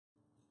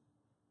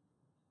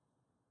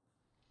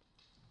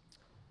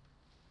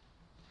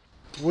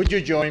Would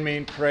you join me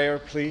in prayer,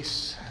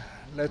 please?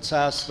 Let's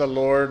ask the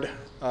Lord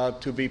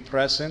to be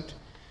present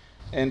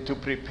and to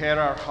prepare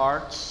our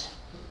hearts.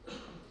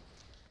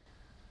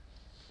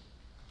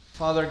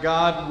 Father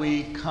God,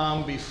 we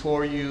come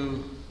before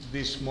you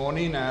this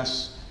morning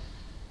as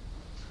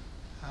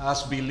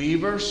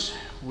believers.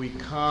 We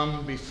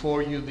come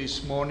before you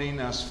this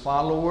morning as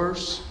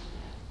followers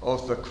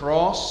of the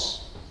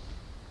cross.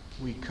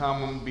 We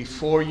come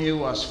before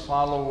you as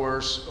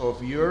followers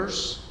of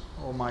yours,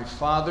 oh my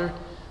Father.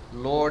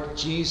 Lord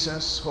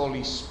Jesus,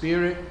 Holy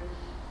Spirit,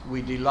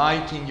 we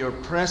delight in your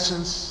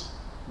presence.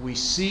 We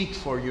seek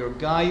for your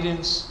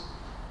guidance.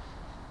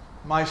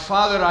 My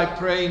Father, I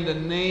pray in the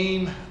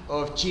name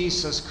of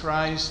Jesus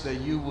Christ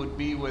that you would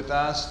be with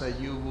us, that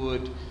you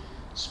would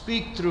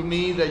speak through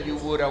me, that you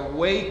would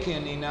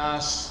awaken in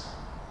us,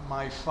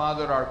 my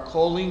Father, our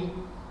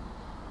calling.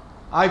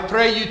 I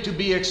pray you to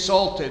be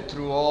exalted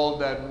through all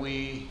that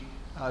we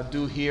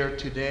do here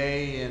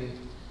today. And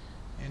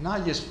I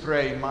just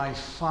pray, my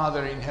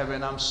Father in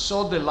heaven, I'm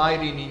so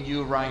delighting in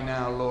you right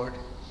now, Lord.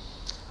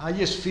 I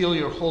just feel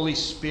your Holy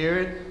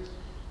Spirit,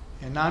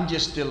 and I'm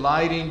just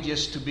delighting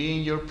just to be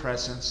in your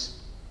presence.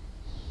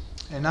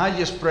 And I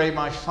just pray,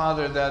 my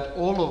Father, that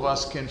all of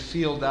us can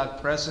feel that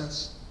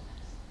presence,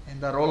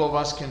 and that all of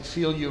us can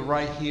feel you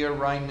right here,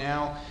 right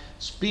now.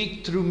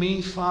 Speak through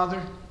me,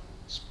 Father.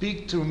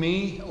 Speak through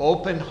me.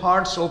 Open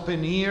hearts,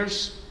 open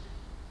ears,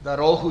 that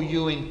all who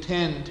you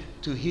intend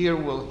to hear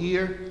will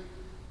hear,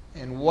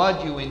 and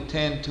what you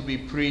intend to be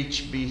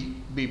preached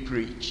be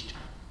preached.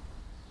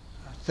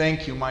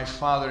 Thank you, my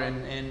Father,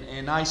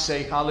 and I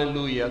say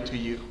hallelujah to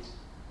you.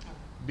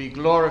 Be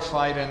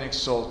glorified and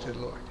exalted,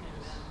 Lord.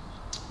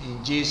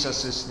 In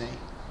Jesus' name.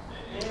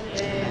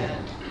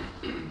 Amen.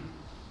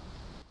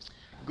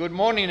 Good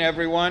morning,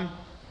 everyone.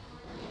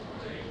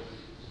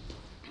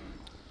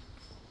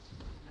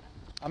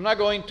 I'm not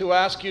going to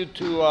ask you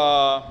to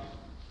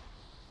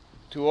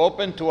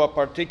open to a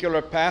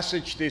particular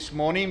passage this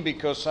morning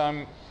because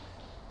I'm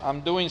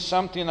doing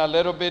something a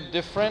little bit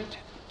different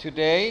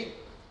today.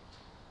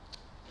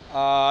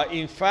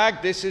 In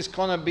fact, this is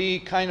going to be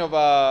kind of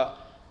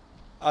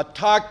a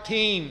tag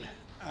team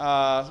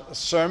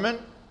sermon.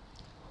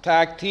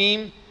 Tag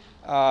team.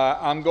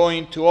 I'm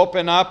going to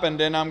open up, and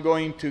then I'm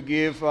going to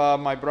give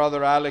my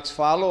brother Alex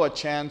Fallo a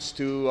chance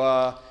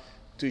to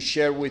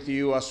share with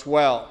you as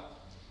well.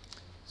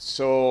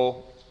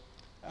 So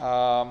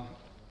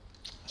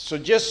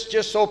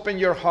just open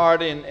your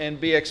heart and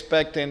be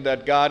expecting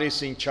that God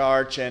is in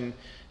charge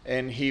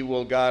and He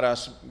will guide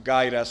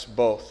us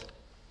both.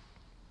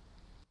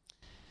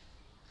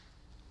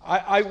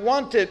 I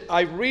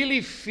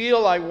really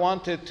feel I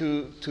wanted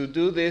to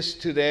do this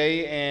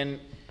today,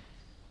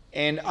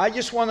 and I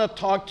just want to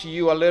talk to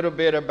you a little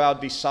bit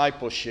about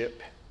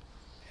discipleship.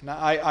 And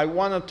I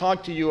want to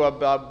talk to you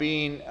about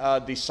being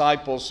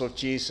disciples of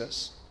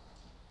Jesus.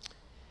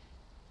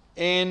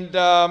 And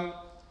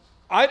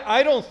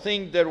I don't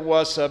think there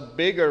was a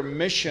bigger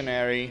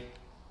missionary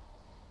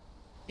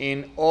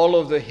in all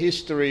of the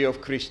history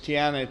of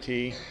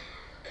Christianity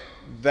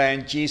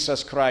than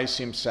Jesus Christ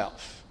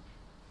himself.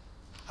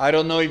 I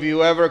don't know if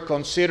you ever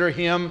consider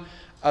him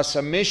as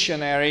a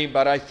missionary,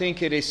 but I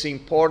think it is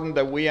important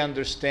that we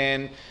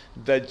understand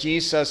that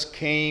Jesus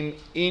came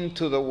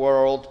into the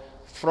world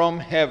from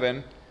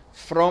heaven,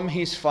 from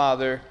his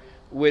Father,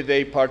 with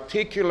a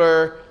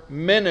particular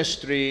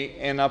ministry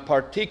and a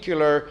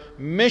particular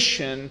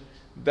mission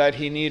that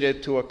he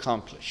needed to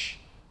accomplish.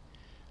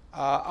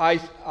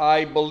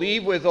 I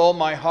believe with all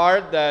my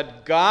heart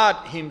that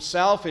God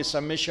himself is a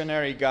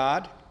missionary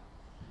God.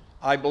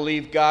 I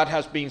believe God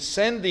has been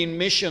sending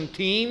mission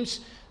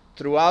teams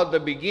throughout the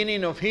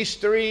beginning of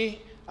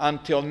history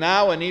until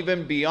now, and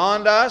even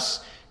beyond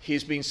us.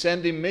 He's been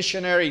sending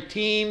missionary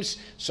teams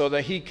so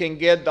that he can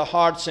get the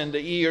hearts and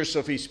the ears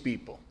of his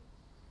people.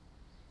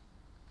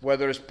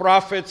 Whether it's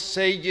prophets,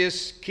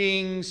 sages,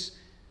 kings,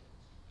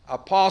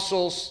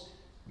 apostles,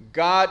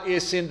 God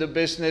is in the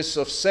business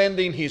of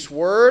sending his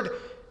word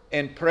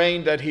and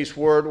praying that his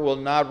word will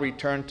not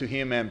return to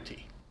him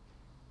empty.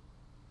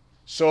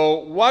 So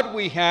what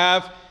we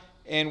have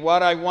and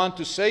what I want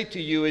to say to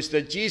you is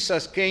that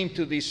Jesus came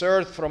to this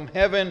earth from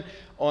heaven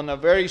on a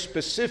very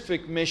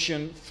specific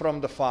mission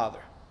from the Father.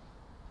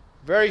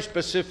 Very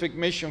specific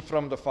mission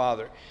from the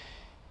Father.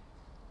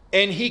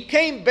 And he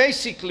came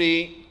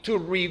basically to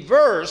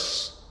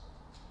reverse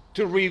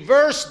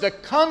the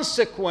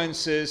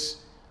consequences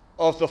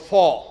of the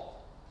fall.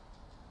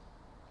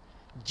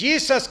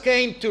 Jesus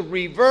came to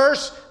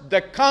reverse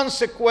the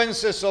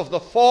consequences of the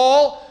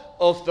fall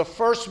of the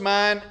first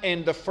man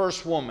and the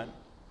first woman,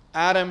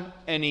 Adam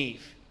and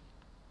Eve.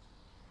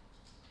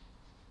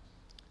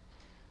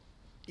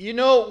 You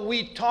know,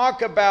 we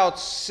talk about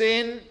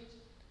sin,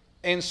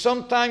 and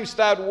sometimes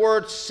that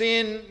word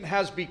sin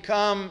has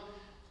become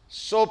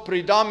so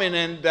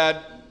predominant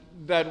that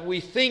we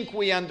think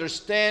we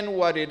understand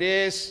what it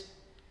is,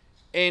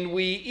 and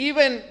we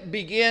even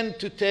begin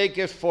to take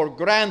it for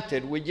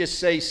granted. We just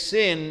say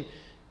sin,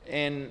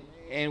 and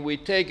we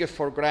take it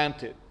for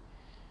granted.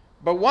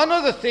 But one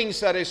of the things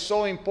that is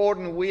so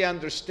important we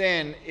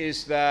understand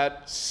is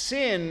that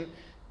sin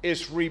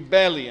is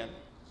rebellion.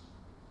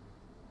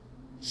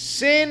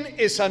 Sin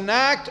is an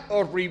act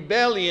of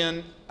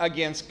rebellion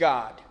against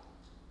God.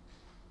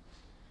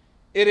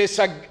 It is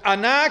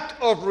an act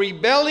of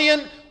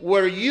rebellion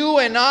where you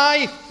and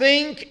I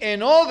think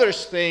and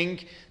others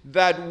think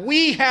that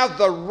we have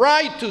the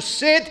right to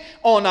sit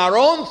on our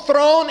own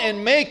throne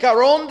and make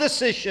our own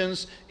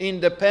decisions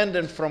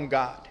independent from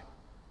God.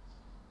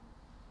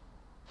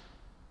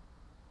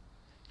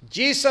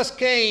 Jesus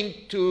came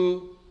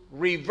to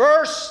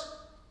reverse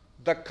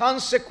the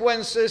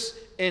consequences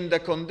and the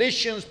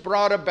conditions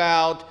brought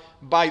about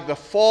by the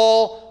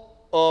fall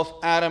of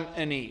Adam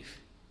and Eve.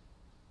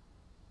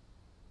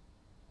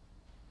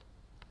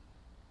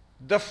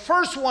 The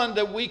first one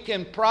that we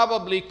can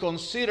probably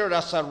consider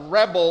as a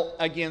rebel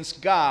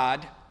against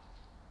God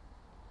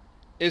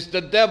is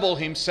the devil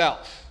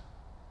himself.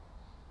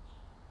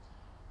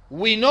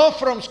 We know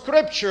from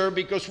Scripture,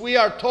 because we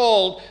are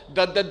told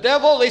that the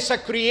devil is a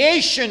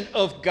creation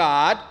of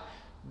God,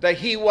 that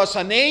he was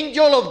an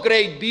angel of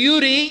great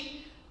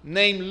beauty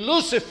named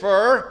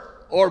Lucifer,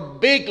 or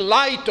big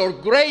light or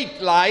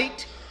great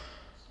light,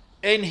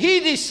 and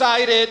he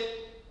decided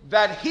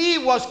that he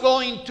was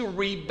going to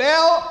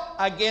rebel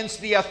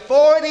against the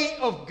authority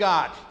of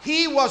God.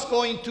 He was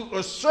going to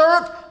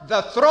usurp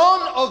the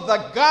throne of the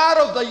God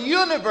of the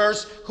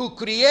universe who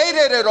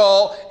created it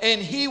all,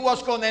 and he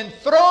was going to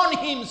enthrone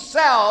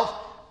himself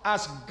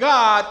as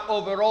God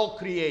over all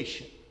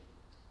creation.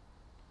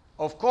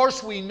 Of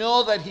course, we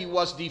know that he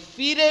was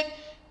defeated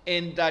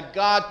and that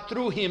God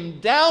threw him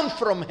down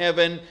from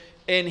heaven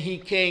and he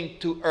came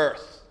to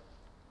earth.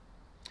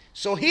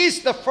 So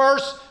he's the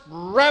first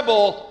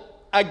rebel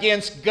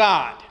against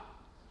God.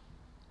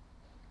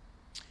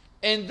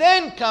 And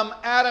then come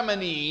Adam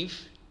and Eve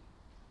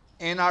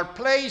and are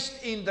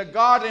placed in the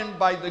garden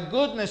by the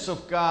goodness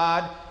of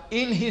God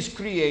in his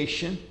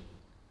creation.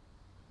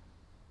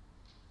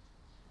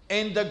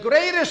 And the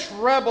greatest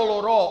rebel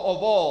of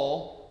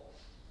all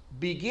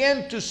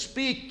began to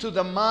speak to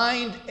the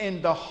mind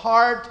and the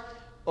heart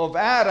of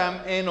Adam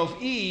and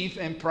of Eve,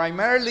 and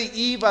primarily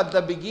Eve at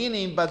the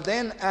beginning, but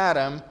then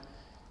Adam,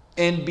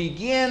 and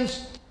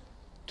begins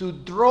to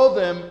draw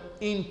them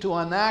into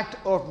an act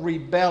of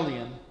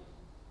rebellion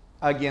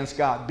against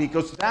God,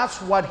 because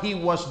that's what he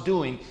was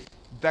doing.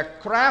 The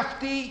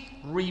crafty,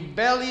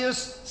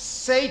 rebellious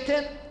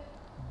Satan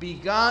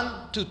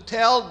began to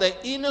tell the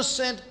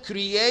innocent,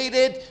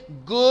 created,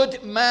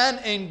 good man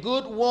and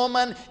good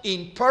woman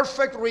in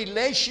perfect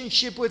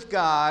relationship with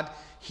God,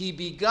 he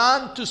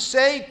began to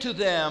say to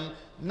them,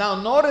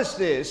 now notice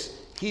this,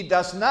 he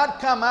does not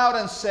come out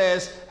and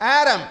says,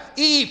 Adam,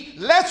 Eve,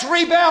 let's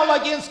rebel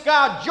against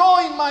God,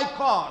 join my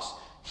cause.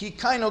 He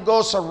kind of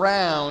goes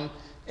around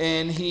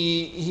and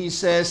he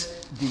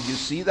says, do you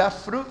see that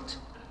fruit?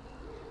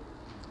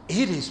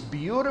 It is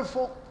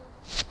beautiful.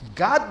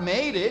 God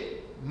made it.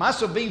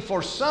 Must have been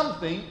for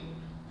something.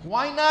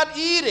 Why not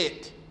eat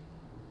it?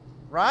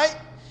 Right?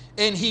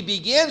 And he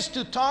begins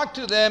to talk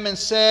to them and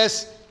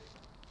says,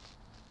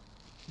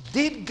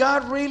 did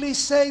God really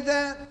say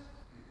that?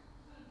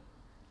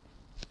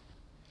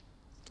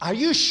 Are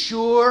you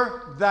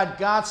sure that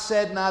God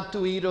said not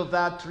to eat of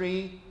that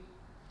tree?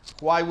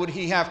 Why would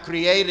he have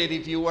created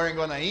if you weren't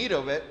going to eat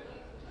of it?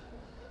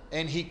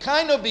 And he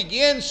kind of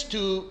begins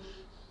to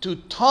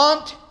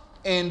taunt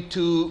and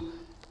to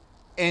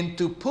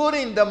put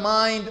in the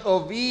mind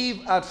of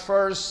Eve at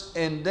first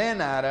and then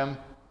Adam,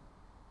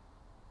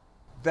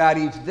 that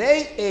if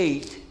they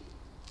ate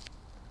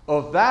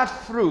of that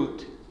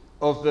fruit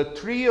of the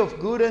tree of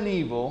good and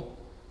evil,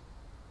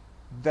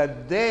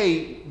 that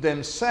they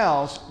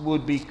themselves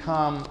would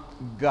become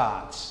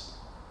gods,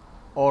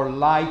 or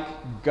like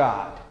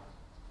God.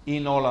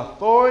 In all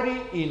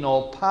authority, in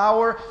all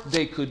power,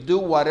 they could do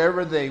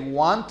whatever they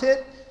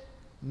wanted.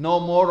 No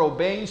more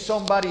obeying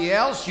somebody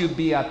else. You'd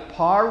be at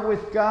par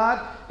with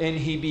God. And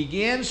he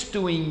begins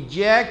to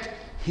inject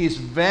his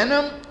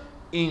venom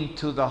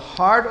into the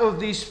heart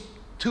of these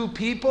two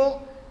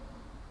people.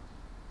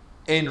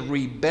 And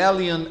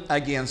rebellion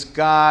against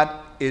God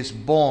is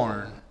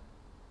born.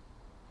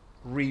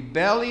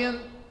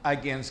 Rebellion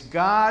against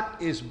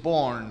God is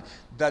born.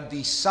 The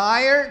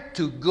desire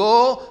to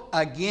go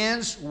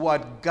against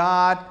what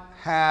God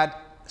had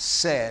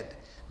said.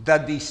 The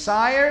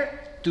desire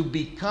to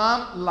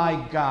become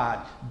like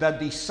God. The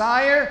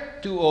desire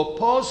to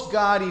oppose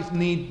God if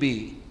need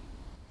be.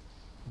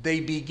 They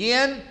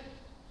begin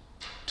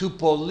to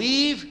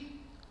believe,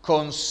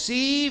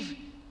 conceive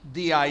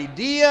the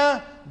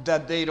idea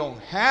that they don't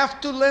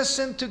have to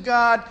listen to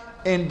God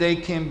and they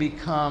can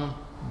become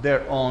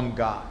their own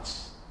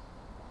gods.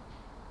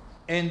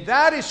 And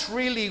that is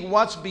really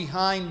what's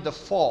behind the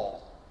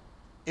fall.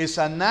 It's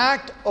an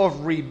act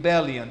of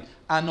rebellion,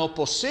 an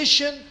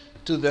opposition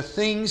to the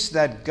things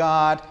that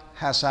God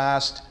has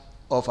asked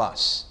of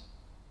us.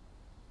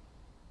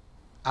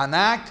 An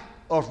act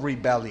of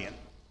rebellion.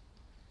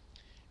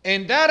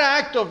 And that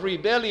act of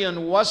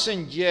rebellion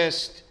wasn't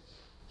just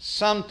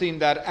something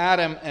that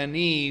Adam and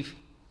Eve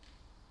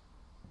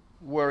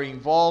were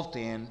involved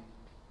in,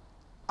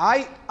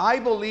 I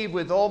believe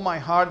with all my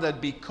heart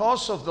that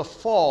because of the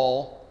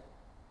fall,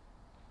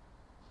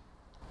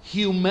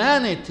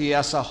 humanity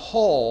as a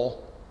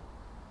whole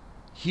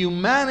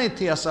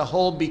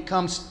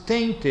becomes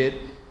tainted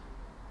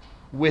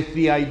with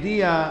the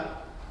idea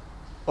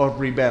of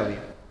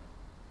rebellion,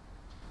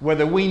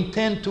 whether we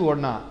intend to or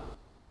not.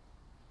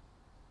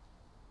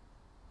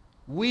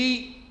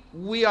 We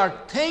are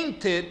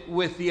tainted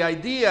with the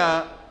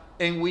idea,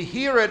 and we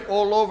hear it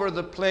all over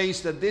the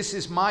place, that this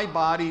is my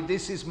body,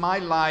 this is my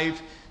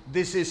life,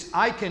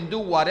 I can do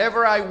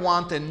whatever I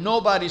want and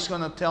nobody's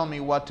going to tell me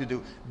what to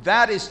do.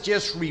 That is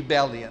just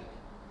rebellion.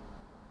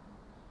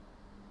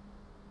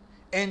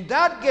 And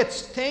that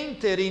gets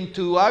tainted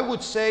into, I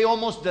would say,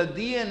 almost the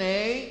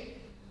DNA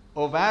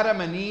of Adam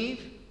and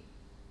Eve,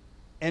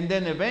 and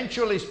then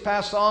eventually is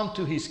passed on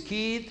to his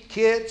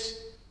kids,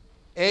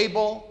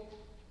 Abel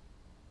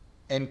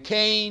and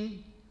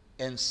Cain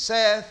and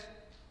Seth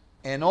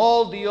and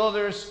all the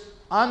others.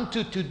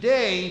 Unto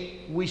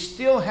today, we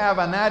still have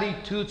an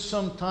attitude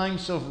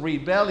sometimes of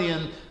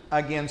rebellion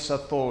against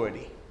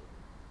authority,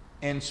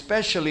 and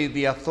especially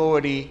the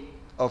authority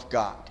of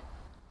God.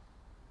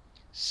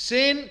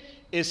 Sin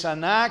is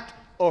an act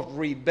of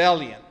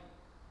rebellion,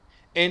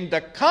 and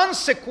the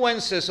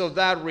consequences of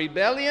that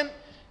rebellion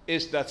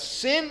is that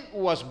sin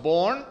was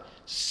born.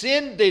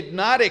 Sin did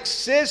not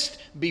exist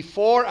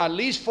before, at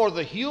least for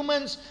the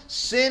humans.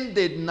 Sin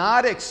did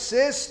not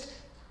exist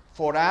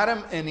for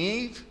Adam and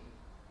Eve.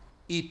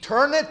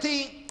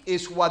 Eternity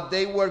is what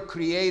they were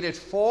created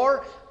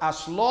for.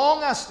 As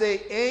long as they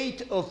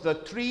ate of the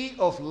tree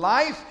of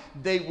life,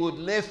 they would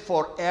live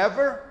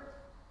forever.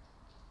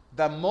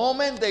 The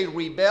moment they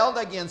rebelled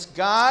against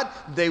God,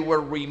 they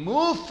were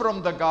removed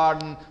from the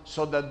garden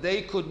so that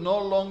they could no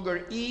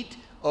longer eat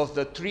of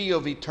the tree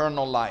of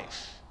eternal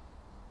life.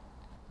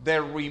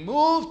 They're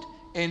removed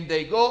and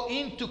they go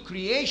into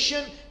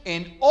creation,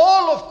 and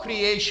all of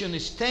creation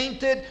is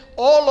tainted.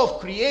 All of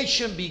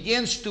creation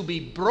begins to be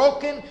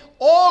broken.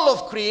 All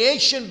of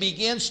creation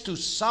begins to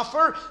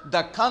suffer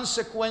the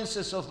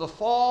consequences of the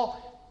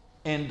fall,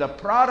 and the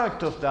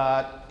product of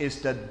that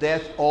is that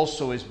death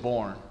also is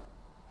born.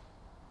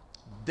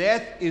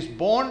 Death is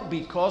born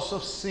because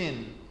of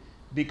sin,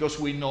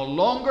 because we no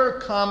longer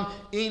come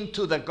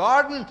into the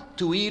garden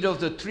to eat of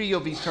the tree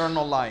of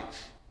eternal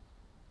life.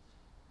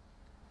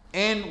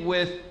 And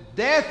with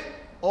death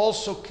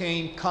also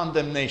came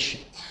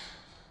condemnation.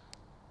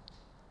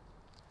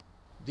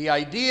 The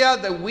idea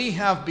that we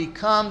have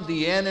become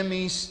the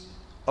enemies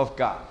of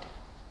God.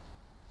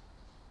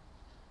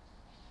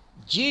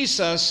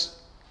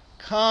 Jesus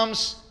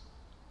comes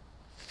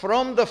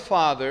from the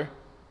Father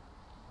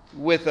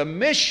with a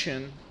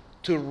mission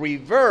to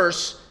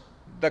reverse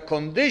the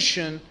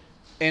condition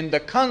and the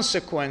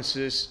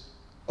consequences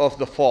of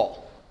the fall.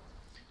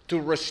 To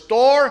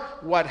restore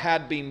what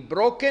had been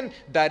broken,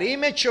 that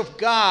image of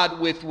God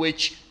with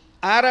which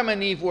Adam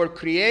and Eve were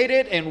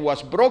created and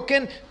was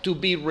broken, to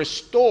be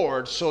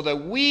restored so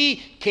that we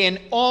can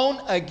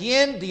own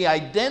again the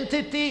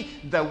identity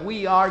that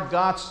we are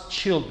God's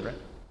children.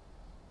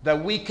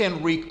 That we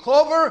can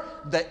recover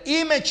the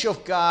image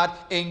of God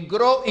and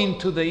grow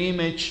into the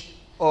image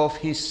of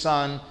His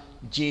Son,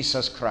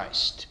 Jesus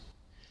Christ.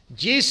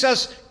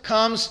 Jesus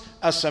comes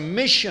as a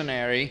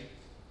missionary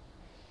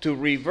to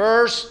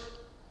reverse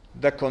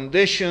the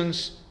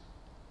conditions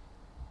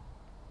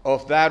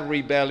of that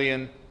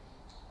rebellion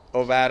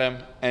of Adam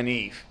and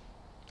Eve.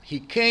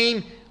 He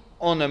came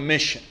on a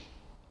mission.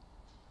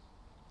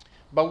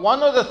 But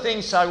one of the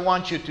things I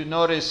want you to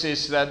notice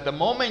is that the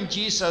moment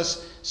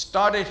Jesus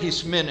started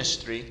his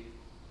ministry,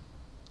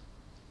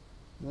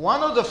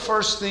 one of the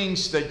first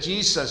things that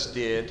Jesus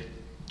did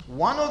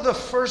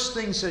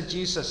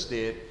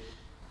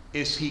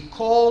is he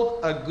called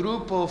a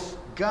group of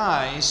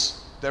guys.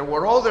 There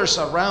were others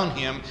around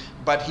him,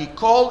 but he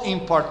called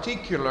in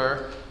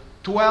particular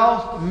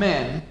 12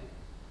 men,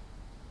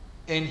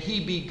 and he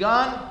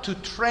began to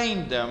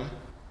train them.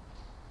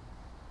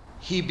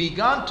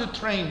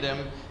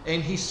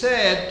 And he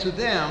said to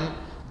them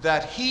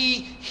that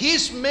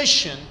his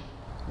mission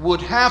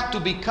would have to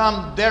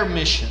become their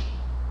mission.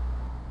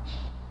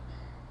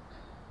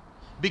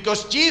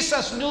 Because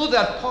Jesus knew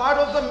that part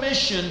of the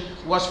mission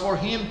was for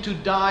him to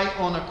die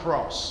on a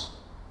cross.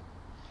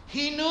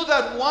 He knew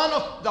that one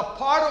of the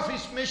part of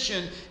his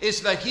mission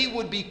is that he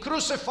would be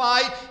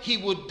crucified. He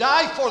would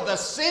die for the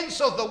sins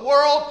of the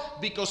world,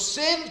 because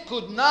sin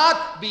could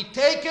not be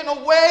taken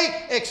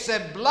away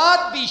except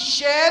blood be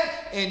shed,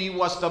 and it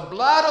was the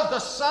blood of the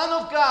Son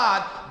of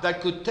God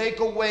that could take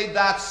away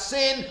that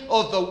sin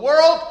of the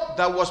world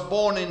that was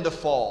born in the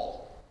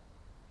fall.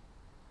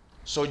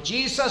 So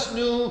Jesus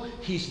knew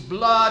his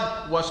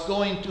blood was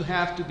going to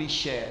have to be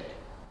shed,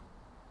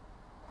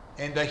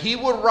 and that he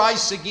would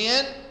rise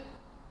again,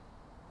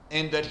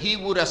 and that he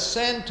would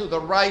ascend to the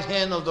right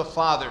hand of the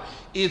Father.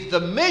 If the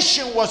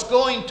mission was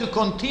going to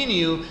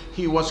continue,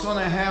 he was going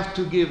to have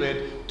to give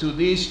it to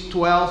these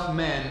 12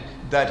 men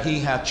that he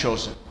had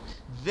chosen.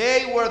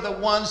 They were the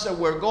ones that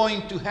were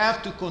going to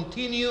have to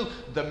continue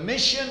the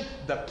mission,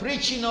 the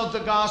preaching of the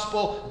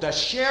gospel, the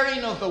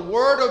sharing of the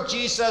word of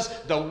Jesus,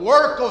 the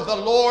work of the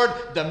Lord,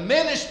 the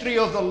ministry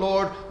of the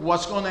Lord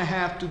was going to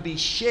have to be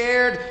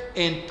shared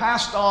and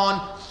passed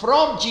on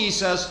from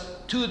Jesus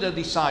to the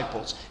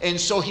disciples. And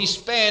so he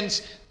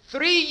spends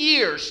 3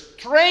 years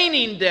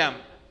training them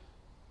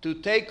to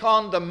take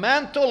on the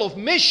mantle of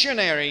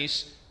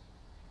missionaries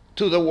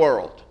to the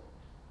world.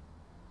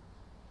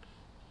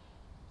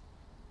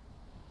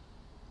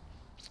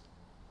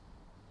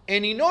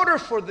 And in order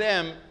for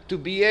them to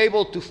be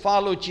able to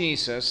follow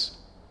Jesus,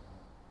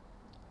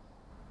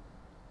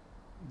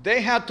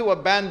 they had to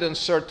abandon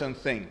certain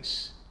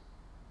things.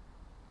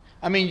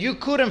 I mean, you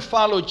couldn't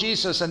follow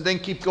Jesus and then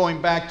keep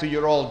going back to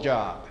your old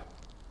job.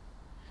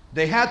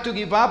 They had to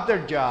give up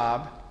their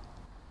job.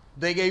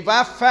 They gave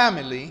up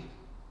family.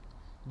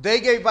 They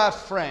gave up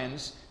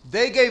friends.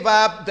 They gave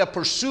up the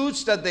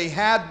pursuits that they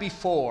had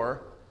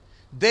before.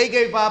 They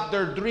gave up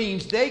their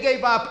dreams. They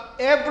gave up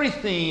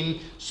everything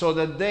so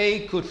that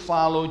they could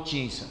follow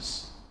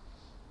Jesus.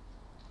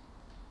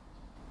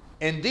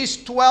 And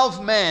these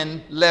 12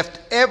 men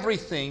left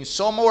everything.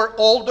 Some were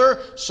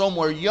older, some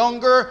were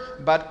younger,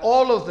 but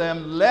all of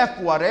them left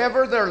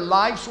whatever their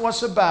lives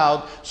was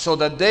about so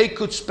that they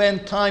could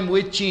spend time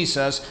with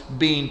Jesus,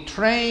 being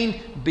trained,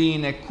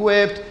 being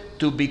equipped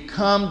to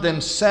become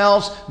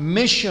themselves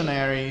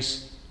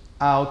missionaries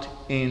out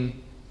in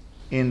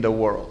the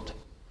world.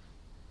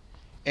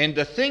 And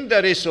the thing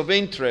that is of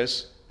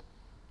interest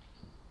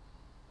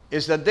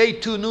is that they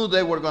too knew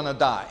they were going to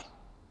die.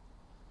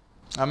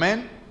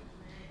 Amen?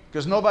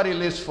 Because nobody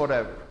lives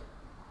forever.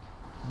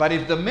 But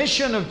if the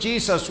mission of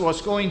Jesus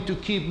was going to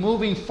keep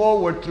moving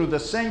forward through the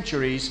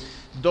centuries,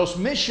 those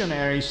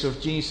missionaries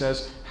of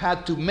Jesus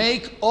had to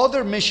make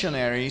other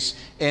missionaries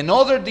and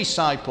other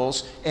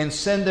disciples and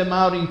send them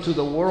out into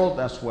the world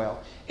as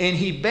well. And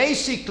they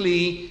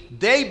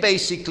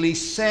basically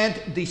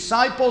sent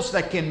disciples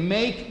that can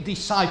make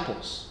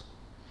disciples.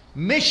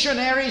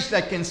 Missionaries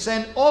that can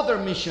send other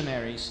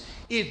missionaries.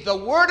 If the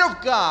Word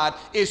of God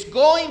is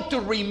going to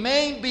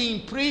remain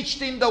being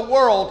preached in the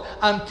world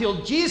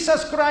until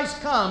Jesus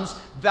Christ comes,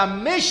 the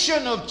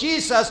mission of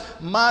Jesus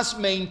must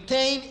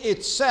maintain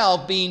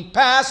itself, being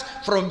passed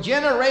from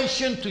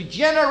generation to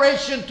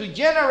generation to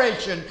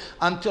generation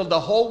until the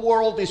whole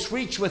world is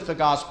reached with the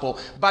gospel.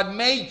 But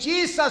may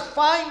Jesus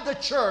find the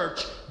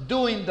church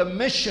doing the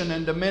mission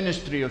and the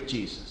ministry of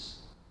Jesus.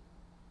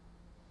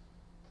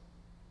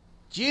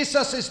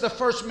 Jesus is the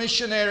first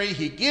missionary.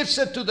 He gives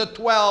it to the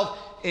 12.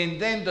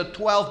 And then the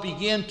 12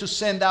 begin to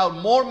send out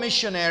more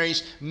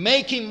missionaries,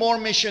 making more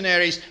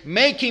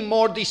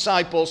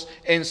disciples,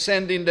 and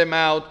sending them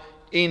out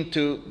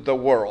into the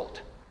world.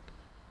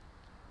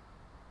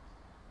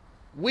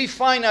 We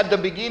find at the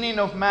beginning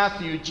of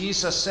Matthew,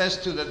 Jesus says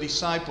to the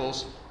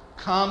disciples,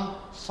 "Come,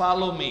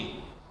 follow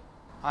me.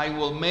 I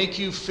will make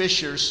you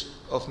fishers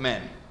of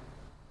men."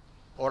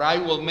 Or I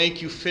will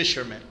make you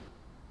fishermen.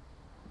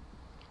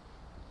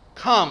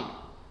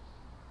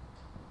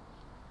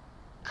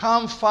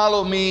 Come,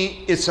 follow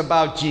me. It's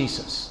about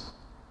Jesus.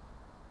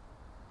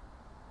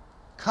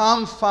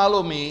 Come,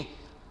 follow me.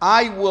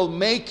 I will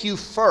make you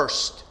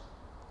first.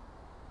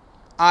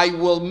 I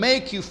will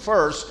make you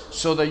first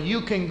so that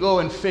you can go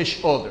and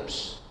fish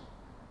others.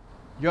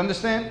 You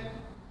understand?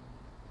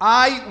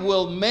 I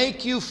will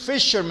make you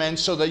fishermen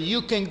so that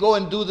you can go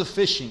and do the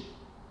fishing.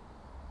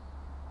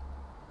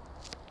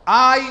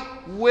 I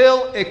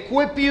will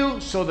equip you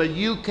so that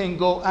you can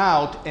go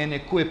out and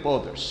equip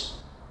others.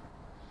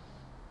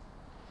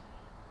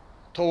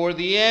 Toward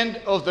the end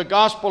of the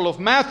Gospel of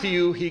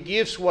Matthew, he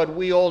gives what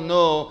we all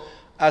know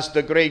as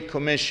the Great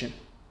Commission.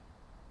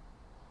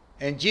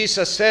 And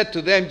Jesus said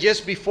to them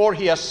just before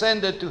he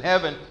ascended to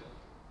heaven,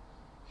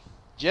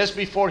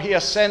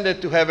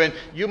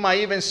 you might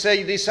even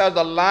say these are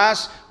the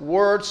last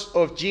words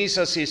of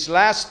Jesus, his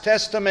last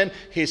testament,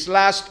 his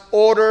last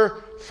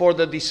order for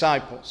the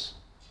disciples.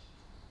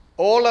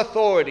 All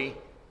authority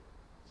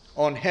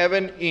in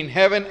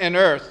heaven and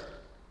earth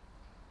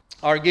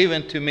are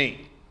given to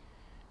me.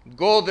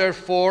 Go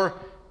therefore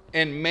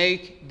and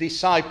make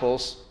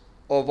disciples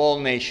of all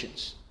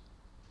nations,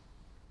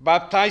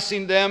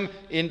 baptizing them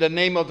in the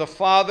name of the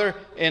Father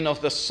and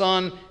of the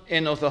Son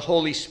and of the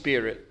Holy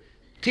Spirit,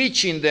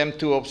 teaching them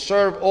to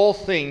observe all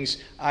things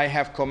I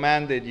have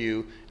commanded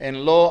you,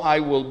 and lo,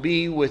 I will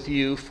be with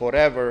you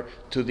forever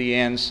to the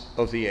ends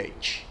of the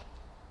age.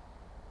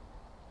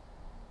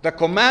 The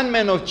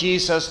commandment of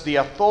Jesus, the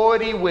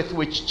authority with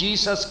which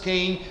Jesus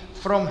came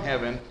from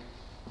heaven,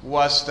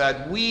 was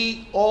that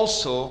we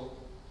also,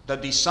 the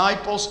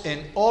disciples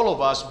and all of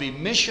us, be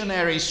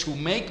missionaries who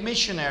make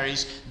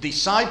missionaries,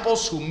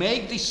 disciples who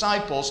make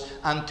disciples,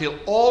 until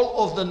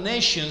all of the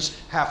nations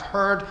have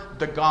heard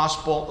the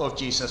gospel of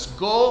Jesus.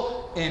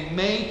 Go and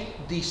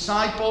make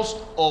disciples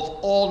of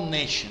all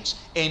nations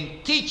and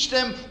teach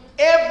them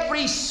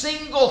every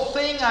single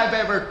thing I've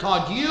ever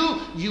taught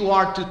you, you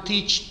are to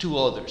teach to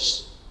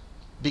others.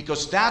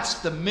 Because that's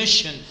the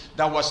mission.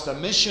 That was the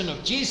mission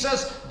of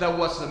Jesus. That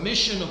was the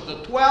mission of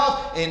the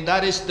 12. And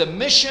that is the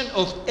mission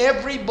of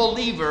every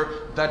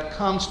believer that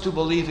comes to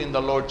believe in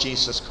the Lord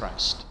Jesus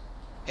Christ.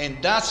 And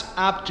that's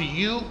up to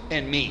you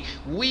and me.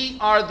 We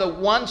are the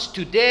ones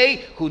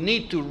today who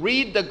need to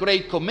read the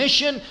Great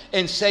Commission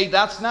and say,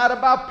 that's not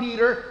about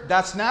Peter.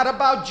 That's not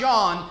about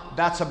John.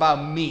 That's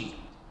about me.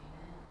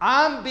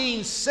 I'm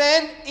being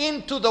sent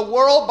into the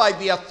world by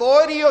the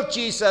authority of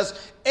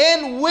Jesus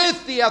and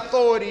with the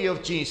authority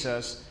of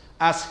Jesus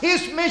as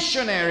his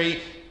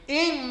missionary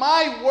in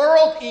my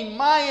world, in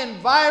my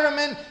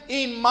environment,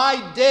 in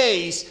my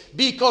days.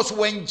 Because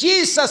when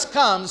Jesus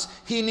comes,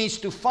 he needs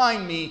to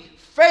find me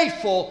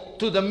faithful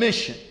to the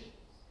mission.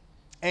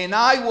 And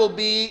I will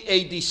be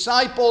a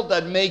disciple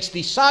that makes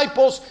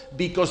disciples,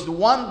 because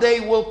one day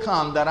will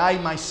come that I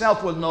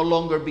myself will no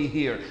longer be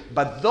here.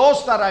 But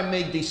those that I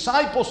make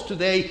disciples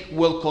today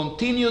will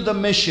continue the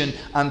mission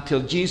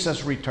until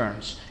Jesus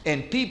returns.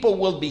 And people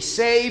will be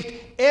saved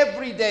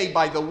every day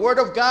by the Word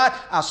of God,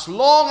 as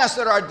long as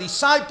there are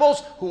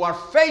disciples who are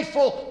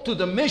faithful to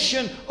the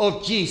mission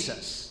of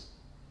Jesus.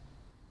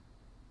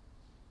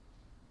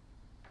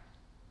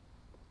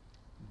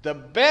 The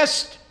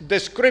best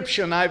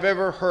description I've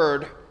ever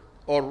heard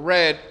or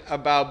read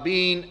about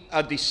being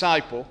a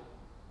disciple,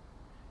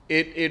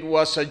 it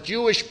was a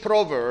Jewish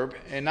proverb,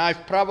 and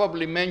I've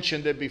probably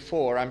mentioned it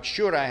before. I'm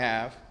sure I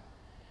have.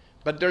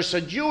 But there's a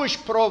Jewish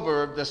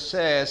proverb that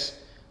says,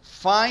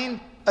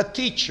 find a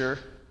teacher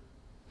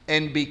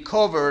and be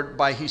covered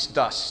by his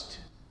dust.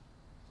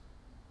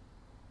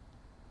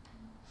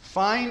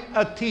 Find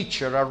a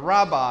teacher, a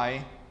rabbi,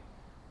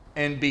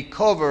 and be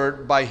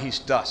covered by his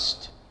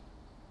dust.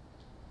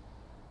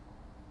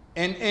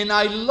 And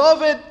I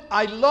love it.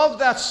 I love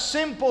that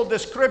simple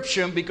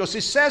description, because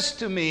it says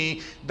to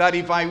me that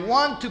if I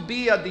want to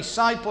be a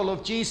disciple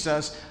of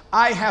Jesus,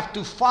 I have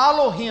to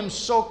follow him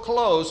so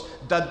close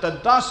that the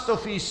dust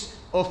of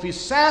his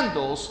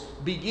sandals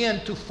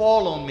begin to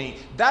fall on me.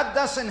 That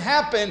doesn't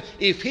happen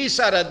if he's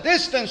at a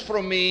distance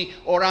from me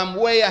or I'm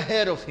way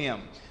ahead of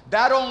him.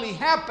 That only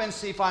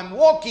happens if I'm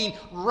walking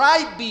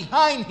right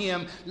behind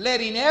him,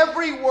 letting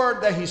every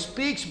word that he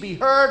speaks be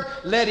heard,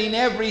 letting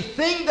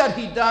everything that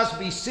he does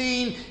be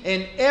seen,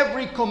 and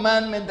every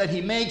commandment that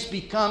he makes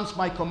becomes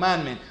my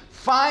commandment.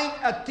 Find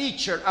a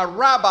teacher, a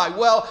rabbi.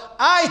 Well,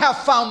 I have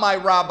found my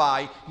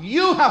rabbi.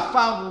 You have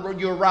found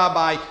your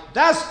rabbi.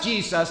 That's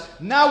Jesus.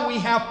 Now we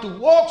have to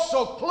walk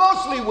so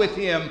closely with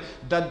him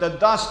that the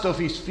dust of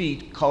his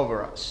feet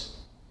cover us.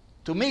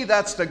 To me,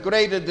 that's the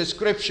greatest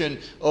description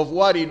of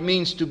what it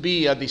means to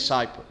be a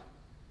disciple.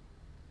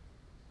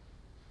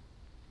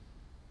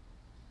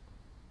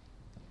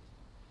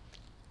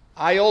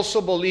 I also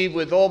believe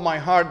with all my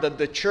heart that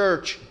the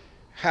church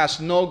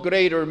has no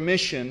greater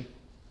mission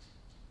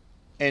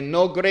and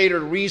no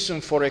greater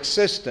reason for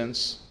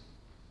existence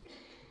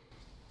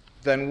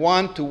than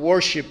one to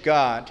worship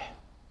God.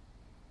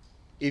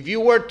 If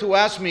you were to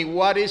ask me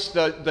what is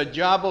the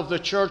job of the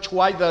church,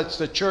 why does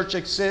the church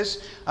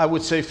exist, I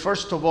would say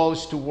first of all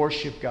is to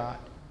worship God.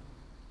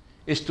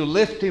 Is to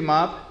lift him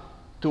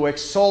up, to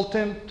exalt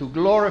him, to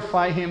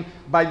glorify him.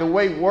 By the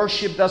way,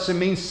 worship doesn't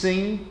mean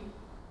sing.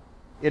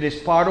 It is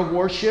part of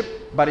worship,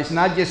 but it's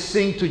not just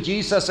sing to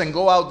Jesus and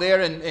go out there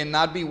and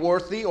not be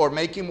worthy or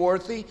make him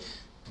worthy.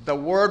 The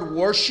word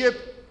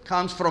worship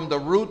comes from the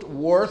root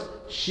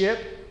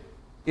worth-ship.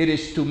 It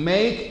is to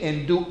make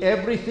and do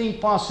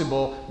everything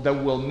possible that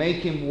will make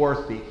him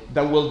worthy,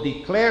 that will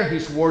declare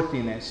his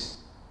worthiness.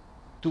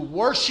 To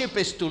worship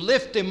is to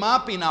lift him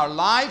up in our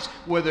lives,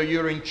 whether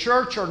you're in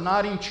church or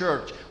not in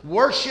church.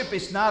 Worship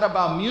is not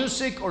about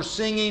music or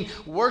singing.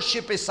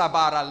 Worship is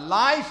about a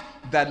life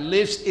that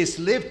is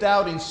lived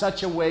out in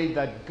such a way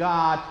that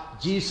God,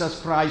 Jesus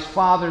Christ,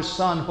 Father,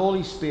 Son,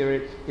 Holy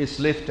Spirit is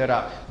lifted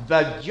up.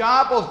 The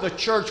job of the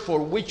church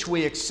for which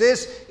we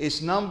exist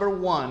is, number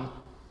one,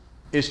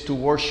 is to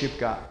worship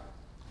God.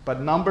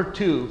 But number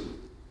two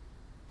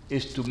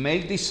is to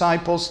make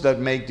disciples that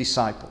make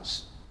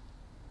disciples.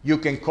 You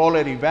can call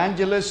it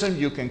evangelism,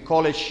 you can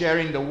call it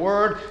sharing the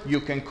word, you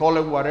can call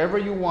it whatever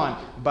you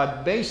want.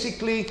 But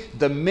basically,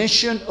 the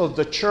mission of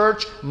the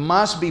church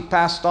must be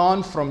passed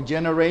on from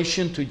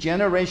generation to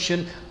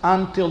generation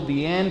until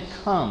the end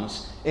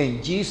comes.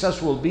 And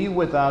Jesus will be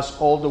with us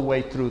all the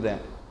way through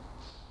that.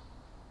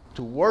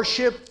 To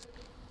worship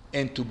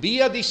and to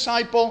be a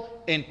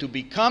disciple and to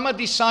become a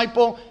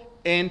disciple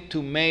and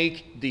to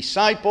make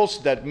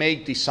disciples that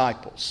make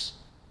disciples.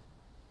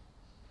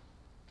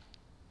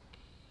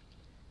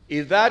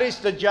 If that is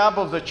the job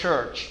of the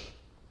church,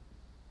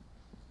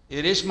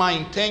 it is my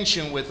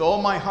intention with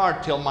all my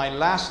heart till my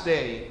last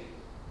day,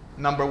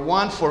 number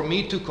one, for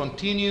me to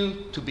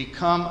continue to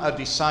become a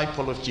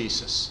disciple of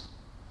Jesus.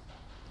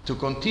 To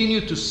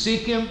continue to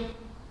seek him,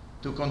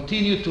 to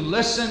continue to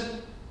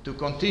listen, to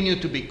continue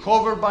to be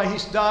covered by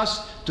his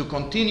dust, to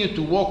continue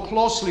to walk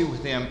closely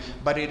with him.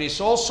 But it is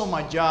also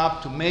my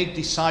job to make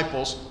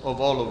disciples of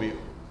all of you.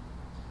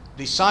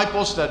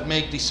 Disciples that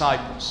make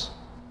disciples.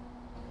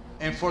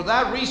 And for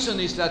that reason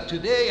is that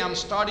today I'm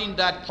starting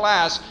that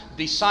class,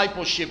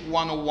 Discipleship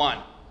 101.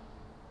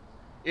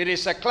 It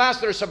is a class,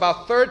 there's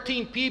about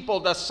 13 people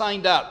that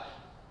signed up.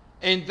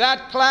 And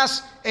that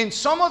class, and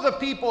some of the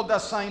people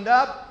that signed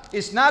up,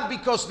 is not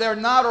because they're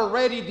not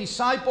already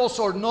disciples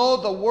or know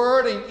the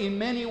Word in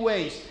many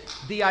ways.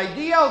 The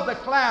idea of the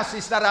class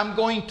is that I'm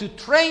going to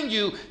train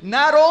you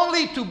not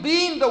only to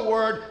be in the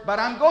Word, but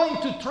I'm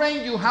going to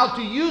train you how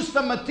to use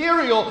the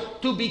material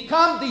to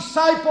become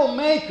disciple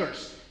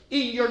makers.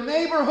 In your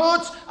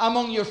neighborhoods,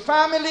 among your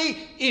family,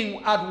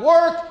 at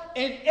work,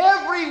 and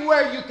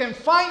everywhere you can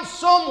find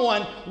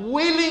someone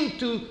willing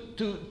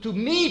to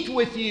meet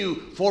with you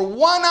for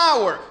 1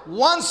 hour,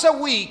 once a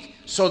week,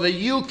 so that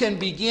you can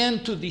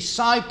begin to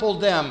disciple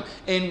them.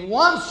 And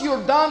once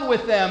you're done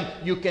with them,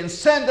 you can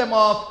send them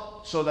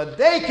off so that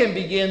they can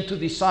begin to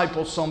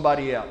disciple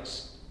somebody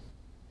else.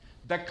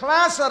 The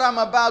class that I'm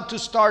about to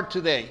start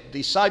today,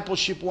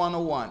 Discipleship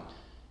 101,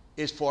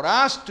 is for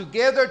us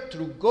together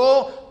to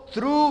go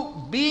through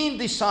being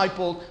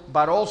discipled,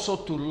 but also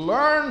to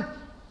learn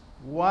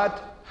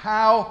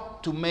how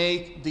to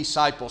make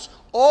disciples.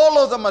 All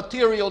of the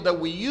material that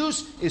we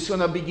use is going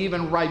to be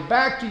given right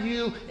back to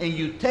you, and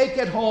you take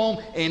it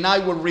home, and I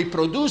will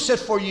reproduce it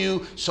for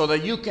you so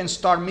that you can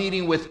start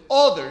meeting with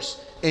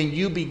others and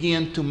you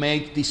begin to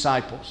make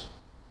disciples.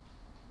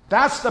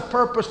 That's the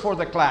purpose for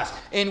the class.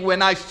 And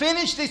when I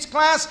finish this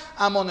class,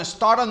 I'm going to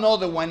start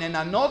another one and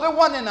another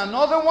one and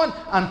another one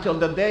until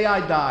the day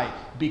I die.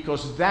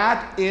 Because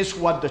that is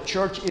what the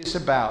church is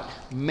about,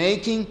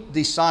 making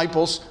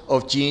disciples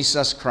of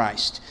Jesus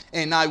Christ.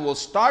 And I will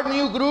start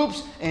new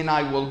groups, and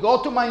I will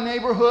go to my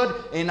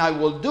neighborhood, and I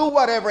will do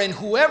whatever. And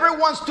whoever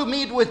wants to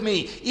meet with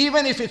me,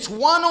 even if it's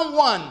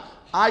one-on-one,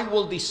 I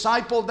will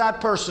disciple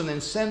that person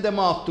and send them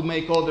off to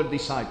make other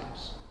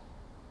disciples.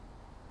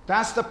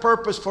 That's the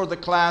purpose for the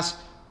class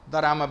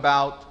that I'm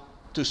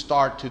about to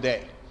start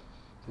today.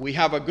 We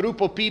have a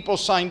group of people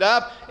signed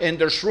up, and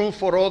there's room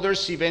for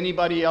others if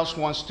anybody else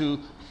wants to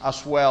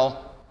as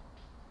well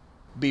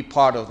be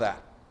part of that.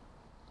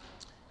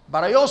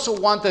 But I also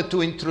wanted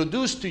to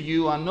introduce to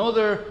you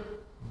another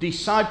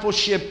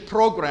discipleship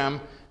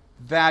program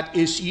that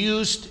is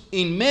used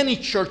in many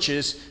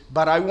churches,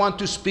 but I want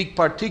to speak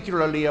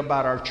particularly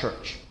about our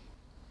church.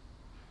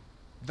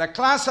 The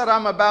class that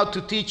I'm about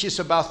to teach is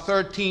about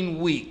 13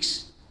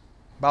 weeks,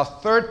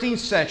 about 13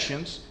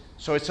 sessions,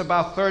 so it's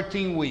about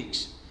 13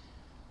 weeks.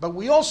 But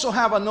we also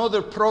have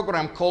another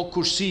program called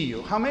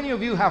Cursillo. How many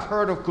of you have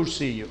heard of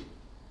Cursillo?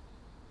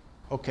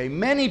 Okay,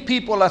 many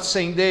people at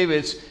St.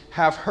 David's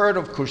have heard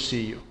of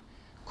Cursillo.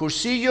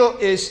 Cursillo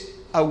is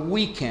a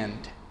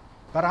weekend.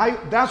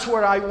 But that's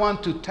where I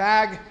want to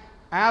tag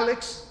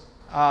Alex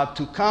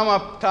to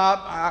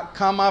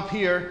come up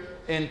here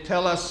and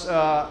tell us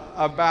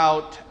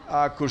about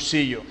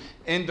Cursillo.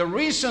 And the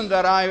reason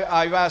that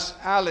I've asked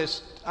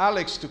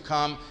Alex to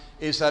come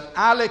is that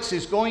Alex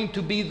is going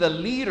to be the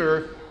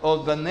leader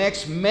of the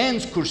next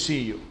men's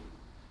Cursillo.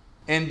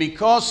 And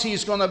because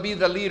he's going to be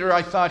the leader,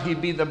 I thought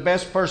he'd be the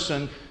best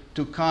person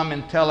to come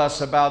and tell us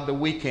about the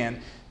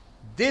weekend.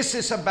 This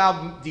is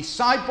about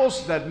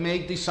disciples that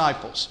make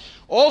disciples.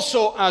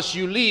 Also, as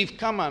you leave,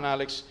 come on,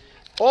 Alex.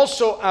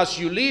 Also, as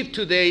you leave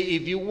today,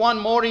 if you want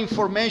more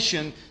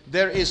information,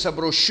 there is a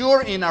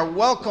brochure in our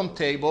welcome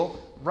table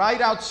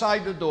right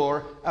outside the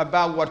door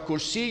about what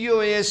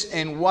Cursillo is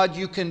and what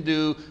you can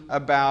do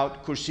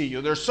about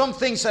Cursillo. There's some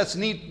things that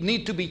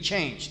need to be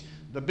changed.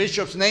 The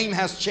bishop's name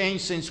has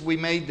changed since we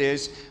made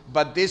this,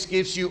 but this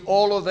gives you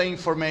all of the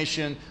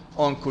information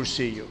on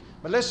Cursillo.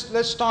 But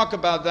let's talk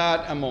about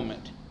that a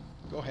moment.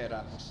 Go ahead,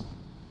 Alex.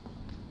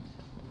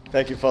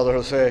 Thank you, Father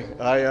Jose.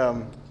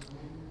 I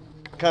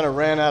kind of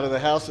ran out of the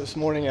house this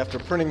morning after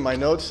printing my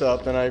notes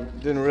up, and I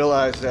didn't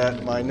realize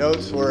that my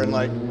notes were in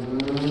like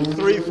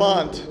 3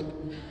 font.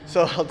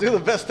 So I'll do the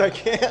best I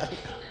can.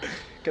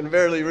 Can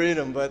barely read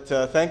them, but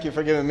thank you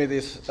for giving me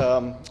this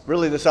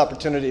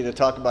opportunity to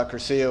talk about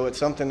Cursillo. It's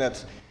something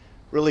that's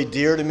really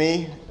dear to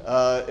me.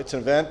 It's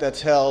an event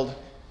that's held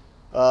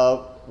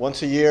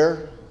once a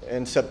year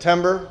in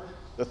September,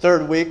 the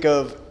 3rd week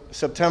of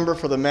September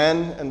for the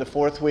men, and the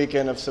 4th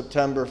weekend of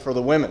September for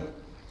the women.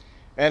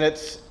 And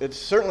it's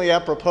certainly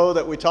apropos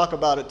that we talk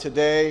about it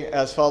today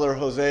as Father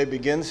Jose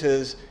begins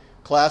his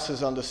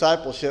classes on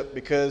discipleship,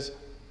 because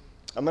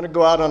I'm going to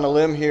go out on a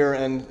limb here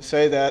and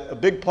say that a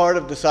big part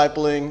of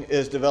discipling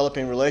is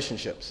developing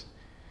relationships.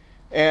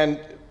 And,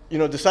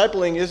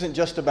 discipling isn't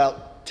just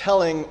about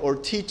telling or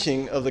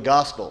teaching of the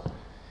gospel.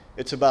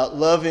 It's about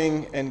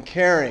loving and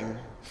caring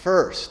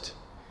first.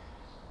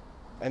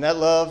 And that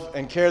love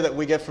and care that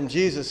we get from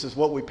Jesus is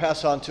what we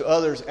pass on to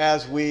others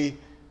as we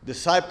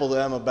disciple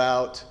them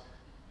about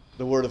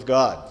the Word of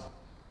God.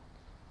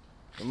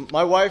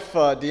 My wife,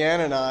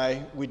 Deanna, and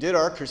I, we did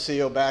our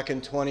Cursillo back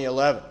in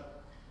 2011.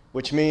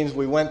 Which means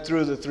we went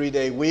through the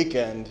 3-day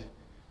weekend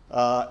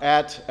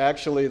at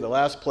actually the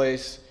last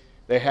place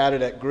they had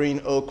it at Green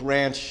Oak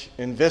Ranch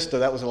in Vista.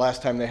 That was the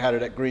last time they had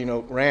it at Green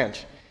Oak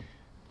Ranch.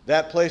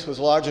 That place was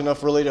large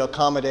enough really to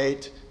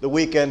accommodate the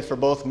weekend for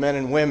both men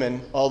and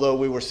women, although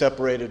we were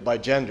separated by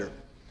gender.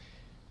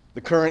 The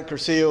current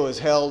Cursillo is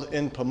held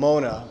in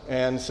Pomona,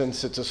 and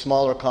since it's a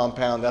smaller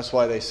compound, that's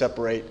why they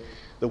separate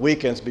the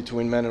weekends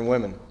between men and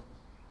women.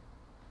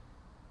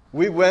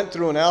 We went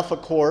through an Alpha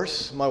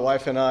course, my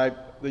wife and I,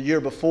 the year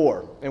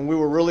before, and we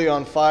were really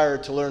on fire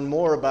to learn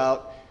more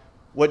about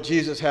what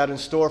Jesus had in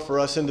store for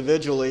us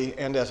individually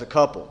and as a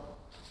couple.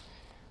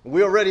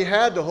 We already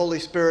had the Holy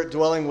Spirit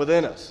dwelling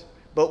within us,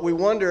 but we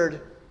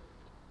wondered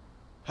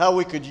how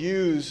we could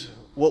use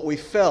what we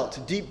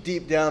felt deep,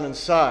 deep down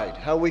inside,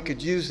 how we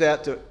could use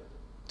that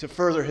to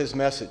further his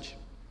message,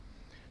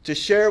 to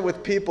share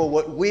with people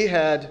what we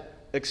had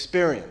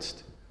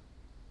experienced,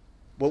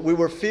 what we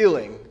were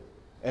feeling,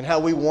 and how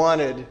we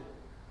wanted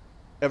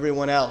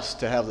everyone else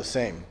to have the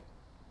same.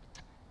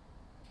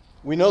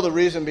 We know the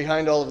reason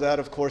behind all of that,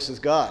 of course, is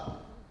God.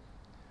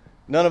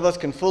 None of us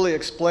can fully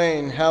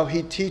explain how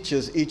he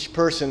teaches each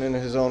person in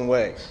his own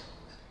way.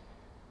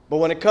 But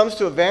when it comes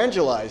to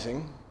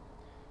evangelizing,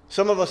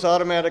 some of us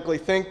automatically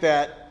think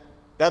that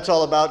that's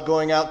all about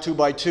going out 2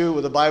 by 2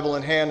 with a Bible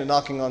in hand and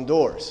knocking on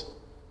doors.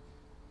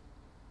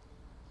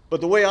 But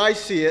the way I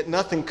see it,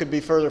 nothing could be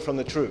further from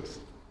the truth.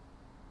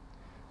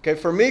 Okay,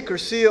 for me,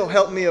 Cursillo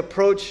helped me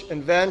approach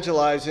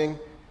evangelizing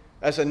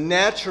as a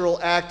natural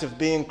act of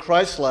being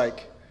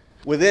Christ-like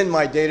within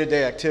my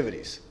day-to-day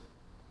activities.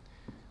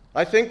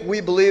 I think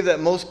we believe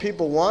that most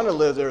people want to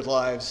live their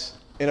lives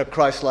in a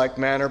Christ-like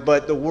manner,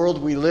 but the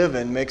world we live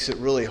in makes it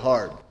really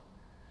hard.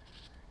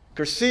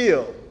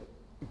 Cursillo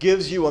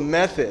gives you a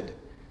method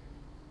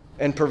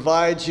and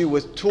provides you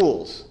with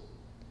tools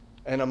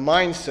and a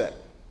mindset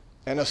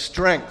and a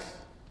strength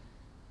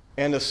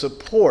and a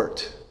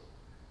support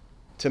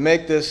to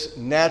make this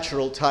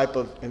natural type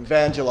of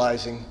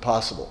evangelizing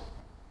possible.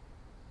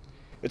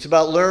 It's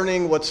about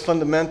learning what's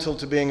fundamental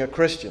to being a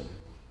Christian.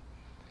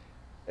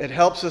 It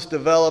helps us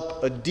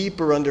develop a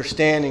deeper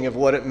understanding of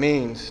what it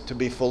means to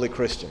be fully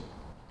Christian.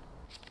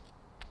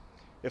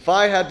 If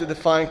I had to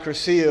define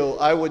Cursillo,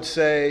 I would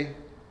say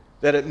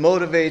that it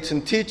motivates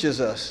and teaches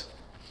us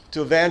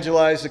to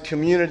evangelize the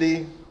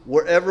community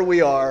wherever we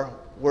are,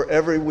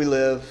 wherever we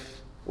live,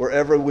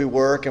 wherever we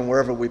work, and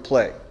wherever we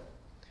play.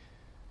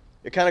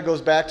 It kind of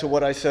goes back to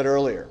what I said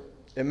earlier.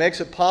 It makes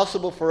it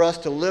possible for us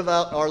to live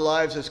out our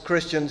lives as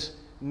Christians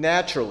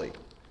naturally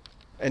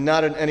and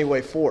not in any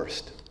way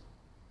forced.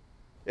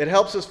 It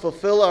helps us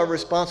fulfill our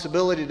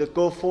responsibility to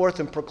go forth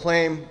and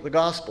proclaim the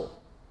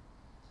gospel.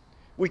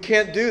 We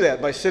can't do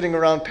that by sitting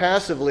around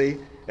passively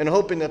and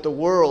hoping that the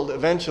world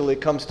eventually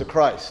comes to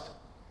Christ.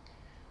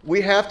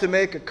 We have to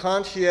make a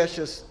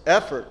conscientious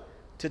effort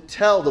to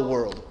tell the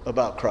world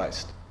about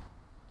Christ.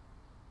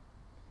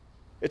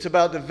 It's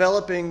about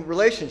developing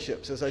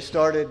relationships, as I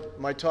started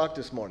my talk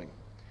this morning.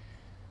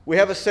 We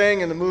have a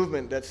saying in the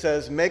movement that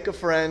says, make a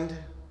friend,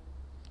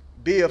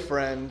 be a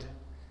friend,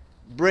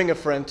 bring a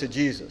friend to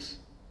Jesus.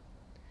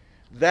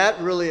 That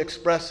really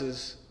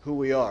expresses who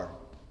we are.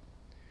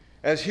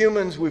 As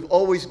humans, we've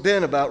always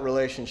been about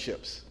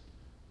relationships,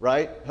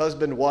 right?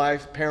 Husband,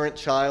 wife, parent,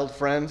 child,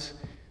 friends.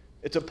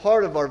 It's a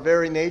part of our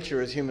very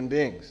nature as human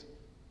beings.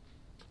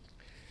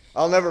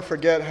 I'll never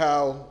forget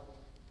how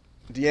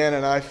Deanna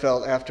and I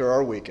felt after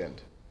our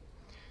weekend.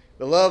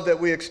 The love that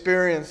we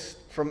experienced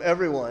from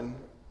everyone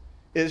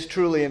is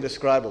truly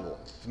indescribable.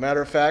 As a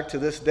matter of fact, to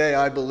this day,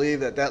 I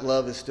believe that that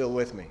love is still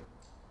with me.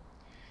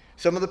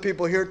 Some of the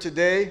people here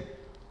today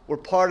were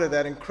part of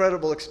that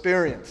incredible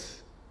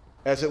experience,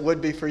 as it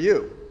would be for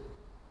you.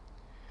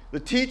 The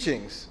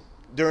teachings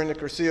during the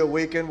Cursillo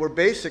weekend were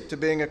basic to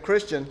being a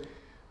Christian,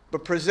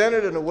 but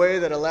presented in a way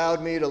that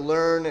allowed me to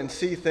learn and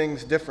see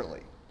things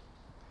differently.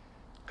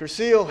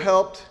 Cursillo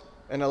helped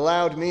and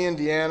allowed me and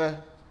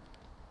Deanna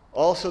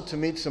also to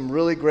meet some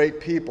really great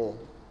people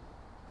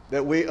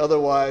that we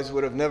otherwise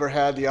would have never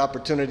had the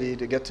opportunity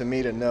to get to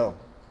meet and know.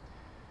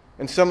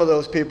 And some of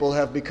those people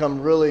have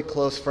become really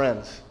close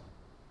friends.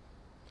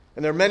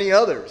 And there are many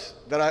others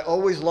that I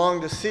always long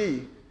to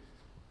see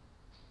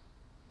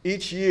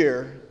each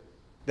year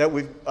that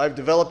I've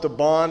developed a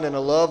bond and a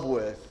love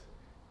with,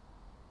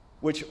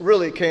 which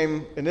really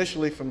came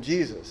initially from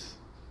Jesus,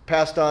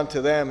 passed on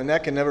to them, and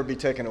that can never be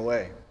taken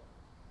away.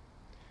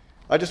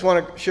 I just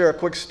want to share a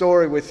quick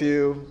story with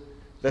you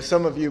that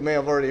some of you may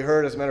have already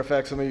heard. As a matter of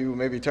fact, some of you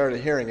may be tired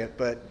of hearing it,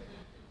 but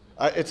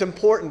it's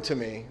important to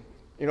me.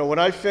 You know, when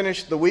I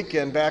finished the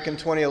weekend back in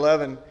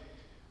 2011,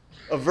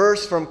 a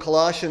verse from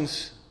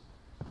Colossians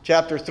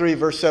chapter 3,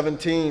 verse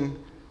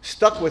 17,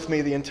 stuck with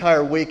me the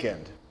entire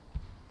weekend.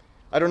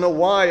 I don't know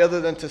why, other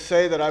than to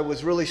say that I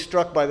was really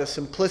struck by the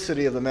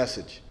simplicity of the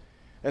message.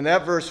 And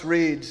that verse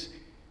reads,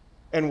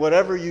 "And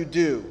whatever you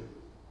do,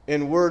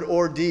 in word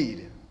or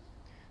deed,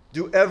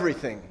 do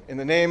everything in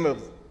the name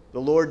of the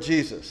Lord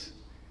Jesus,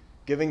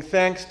 giving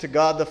thanks to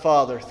God the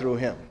Father through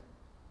him."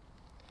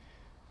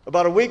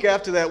 About a week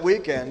after that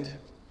weekend,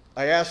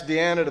 I asked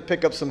Deanna to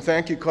pick up some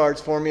thank you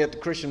cards for me at the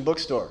Christian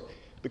bookstore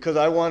because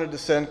I wanted to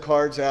send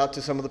cards out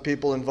to some of the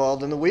people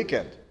involved in the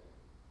weekend.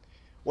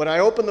 When I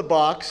opened the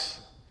box,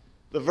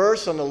 the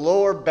verse on the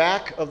lower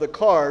back of the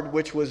card,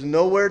 which was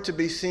nowhere to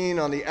be seen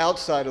on the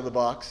outside of the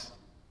box,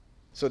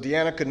 so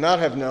Deanna could not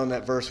have known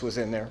that verse was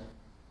in there,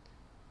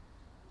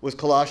 was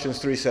Colossians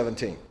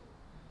 3:17.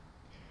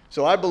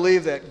 So I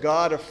believe that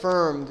God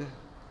affirmed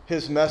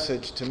his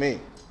message to me.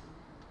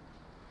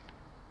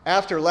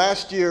 After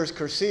last year's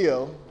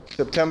Cursillo,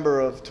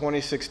 September of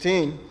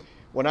 2016,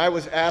 when I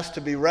was asked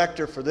to be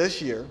rector for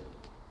this year,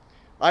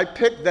 I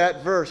picked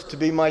that verse to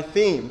be my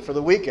theme for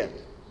the weekend,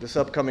 this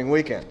upcoming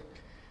weekend.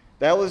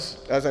 That was,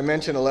 as I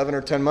mentioned, 11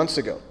 or 10 months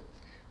ago.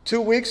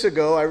 2 weeks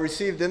ago, I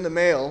received in the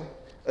mail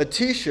a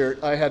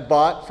t-shirt I had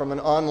bought from an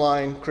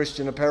online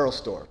Christian apparel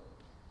store.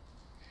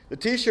 The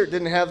t-shirt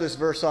didn't have this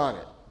verse on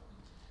it.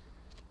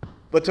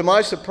 But to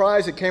my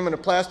surprise, it came in a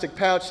plastic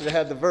pouch that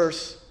had the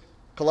verse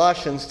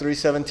Colossians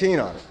 3:17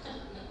 on it.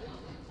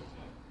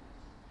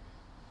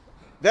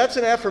 That's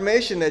an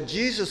affirmation that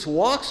Jesus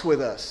walks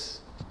with us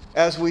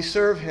as we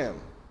serve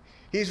him.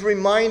 He's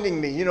reminding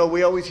me, you know,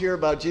 we always hear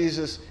about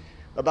Jesus,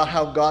 about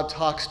how God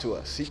talks to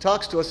us. He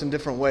talks to us in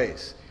different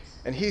ways.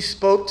 And he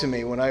spoke to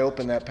me when I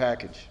opened that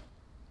package.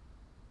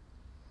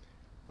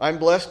 I'm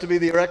blessed to be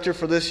the director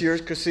for this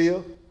year's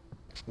Cursillo,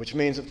 which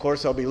means, of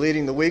course, I'll be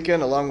leading the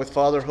weekend along with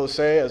Father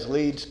Jose as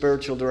lead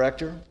spiritual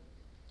director.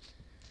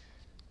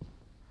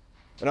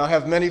 And I'll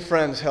have many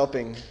friends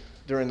helping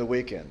during the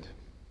weekend.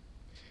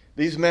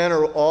 These men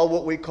are all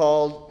what we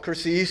call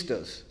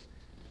Cursillistas,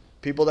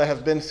 people that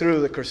have been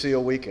through the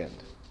Cursillo weekend.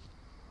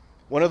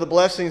 One of the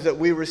blessings that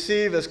we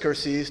receive as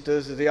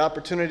Cursillistas is the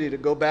opportunity to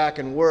go back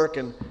and work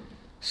and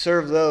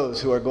serve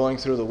those who are going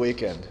through the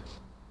weekend.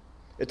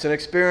 It's an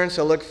experience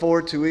I look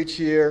forward to each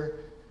year,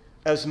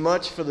 as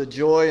much for the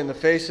joy in the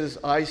faces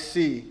I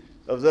see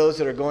of those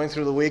that are going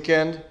through the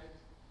weekend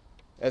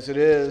as it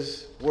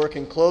is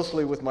working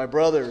closely with my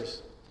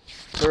brothers,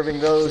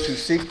 serving those who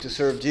seek to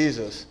serve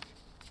Jesus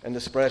and to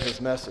spread his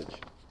message.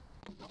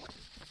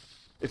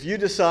 If you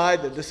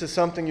decide that this is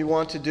something you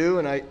want to do,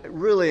 and I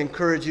really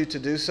encourage you to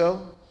do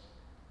so,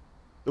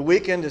 the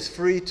weekend is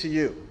free to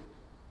you.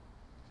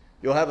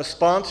 You'll have a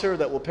sponsor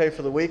that will pay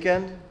for the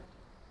weekend,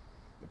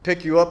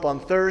 pick you up on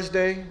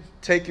Thursday,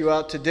 take you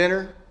out to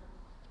dinner,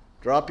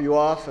 drop you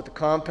off at the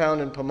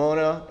compound in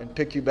Pomona, and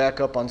pick you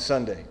back up on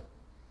Sunday.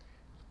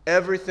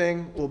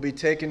 Everything will be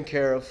taken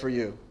care of for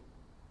you.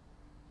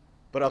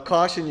 But I'll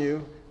caution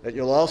you that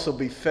you'll also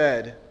be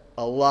fed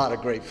a lot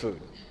of great food.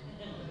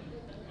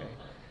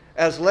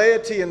 As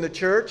laity in the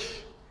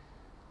church,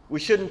 we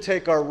shouldn't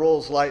take our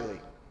roles lightly.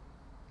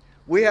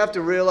 We have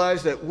to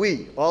realize that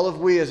all of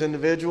we as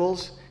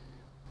individuals,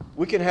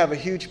 we can have a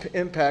huge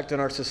impact on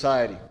our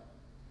society.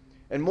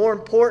 And more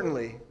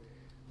importantly,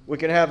 we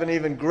can have an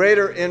even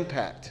greater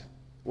impact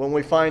when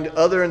we find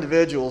other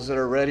individuals that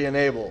are ready and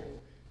able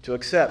to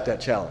accept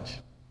that challenge.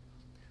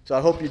 So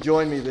I hope you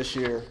join me this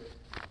year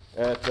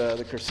at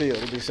the Cursillo.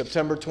 It'll be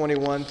September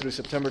 21 through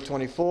September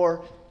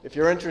 24. If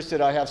you're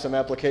interested, I have some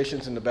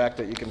applications in the back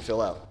that you can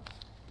fill out.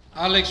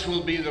 Alex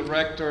will be the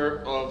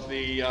rector of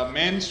the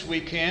men's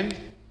weekend,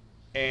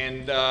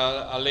 and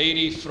a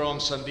lady from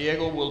San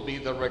Diego will be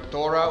the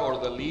rectora or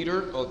the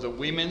leader of the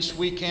women's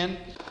weekend.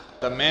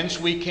 The men's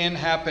weekend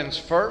happens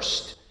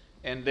first,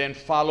 and then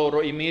followed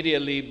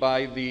immediately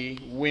by the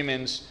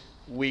women's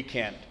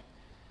weekend.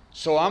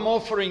 So I'm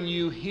offering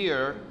you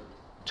here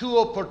 2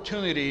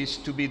 opportunities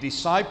to be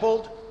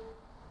discipled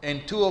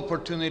and 2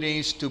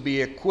 opportunities to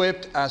be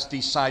equipped as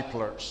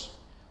disciplers.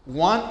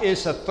 One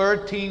is a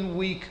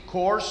 13-week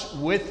course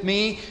with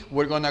me.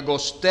 We're going to go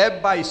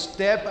step by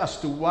step as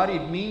to what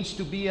it means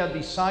to be a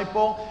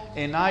disciple,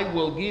 and I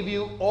will give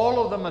you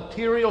all of the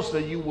materials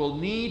that you will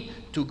need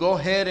to go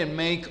ahead and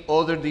make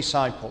other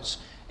disciples.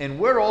 And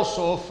we're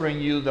also offering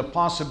you the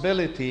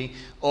possibility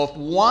of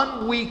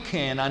one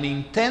weekend, an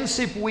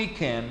intensive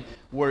weekend,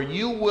 where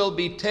you will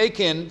be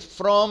taken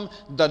from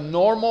the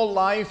normal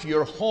life,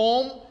 your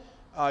home,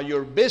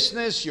 your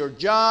business, your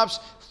jobs,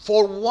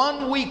 for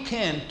one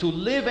weekend to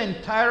live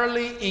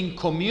entirely in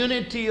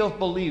community of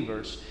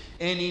believers.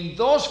 And in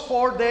those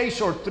 4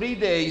 days or 3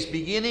 days,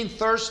 beginning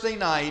Thursday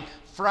night,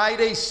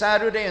 Friday,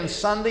 Saturday, and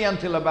Sunday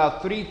until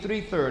about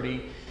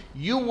 3:30,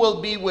 you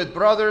will be with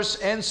brothers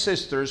and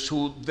sisters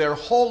who their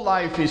whole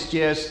life is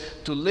just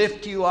to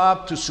lift you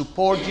up, to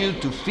support you,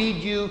 to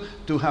feed you,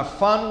 to have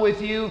fun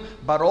with you,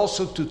 but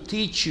also to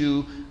teach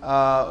you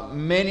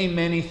many,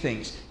 many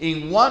things.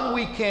 In one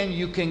weekend,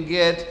 you can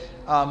get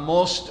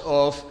most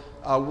of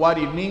what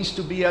it means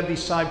to be a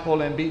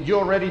disciple and be. You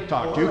already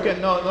talked. You can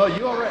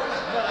you already.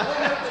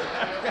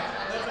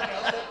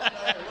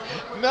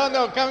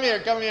 No, come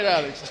here,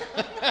 Alex.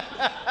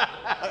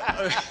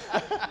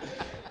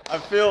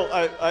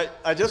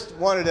 I just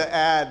wanted to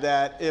add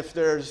that if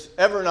there's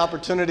ever an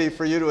opportunity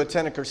for you to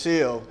attend a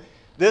Cursillo,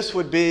 this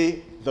would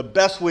be the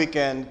best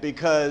weekend,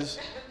 because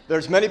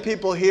there's many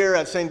people here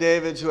at St.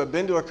 David's who have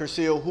been to a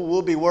Cursillo who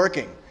will be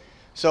working.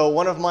 So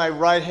one of my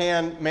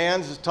right-hand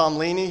mans is Tom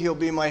Leaney. He'll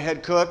be my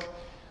head cook.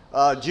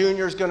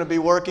 Junior's going to be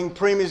working.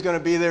 Premi's going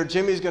to be there.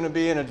 Jimmy's going to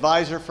be an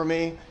advisor for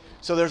me.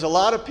 So there's a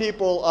lot of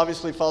people,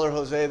 obviously Father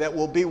Jose, that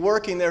will be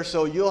working there,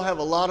 so you'll have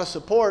a lot of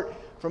support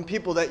from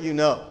people that you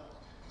know.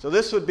 So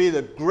this would be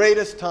the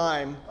greatest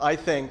time, I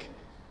think,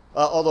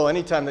 although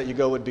any time that you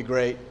go would be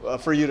great,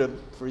 for you to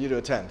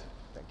attend.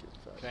 Thank you.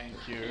 Sorry.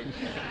 Thank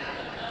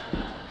you.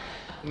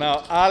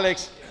 Now,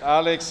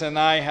 Alex and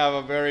I have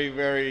a very,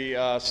 very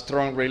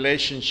strong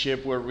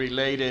relationship. We're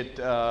related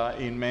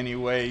in many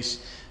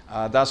ways.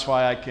 That's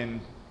why I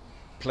can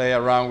play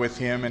around with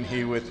him and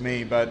he with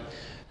me. But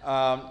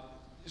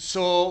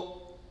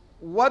so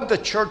what the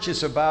church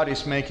is about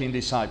is making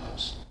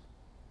disciples.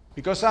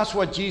 Because that's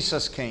what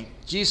Jesus came.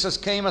 Jesus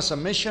came as a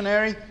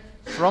missionary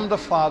from the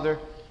Father.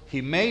 He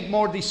made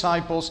more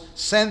disciples,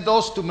 sent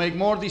those to make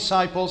more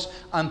disciples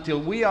until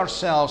we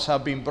ourselves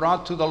have been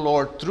brought to the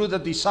Lord through the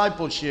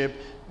discipleship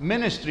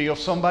ministry of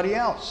somebody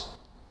else.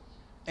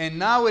 And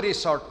now it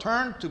is our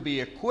turn to be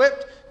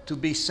equipped, to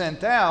be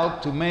sent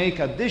out to make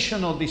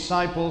additional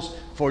disciples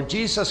for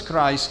Jesus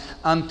Christ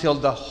until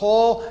the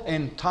whole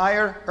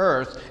entire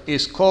earth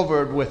is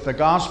covered with the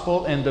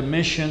gospel and the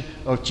mission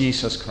of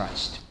Jesus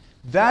Christ.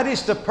 That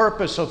is the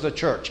purpose of the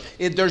church.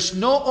 There's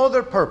no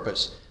other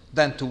purpose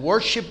than to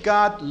worship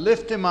God,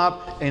 lift Him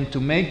up, and to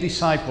make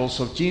disciples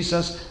of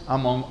Jesus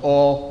among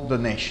all the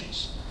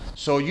nations.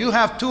 So you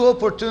have two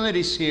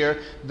opportunities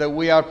here that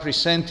we are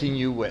presenting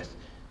you with.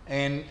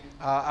 And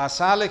as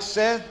Alex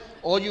said,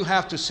 all you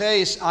have to say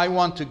is, I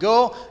want to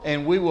go,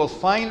 and we will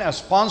find a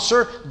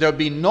sponsor. There'll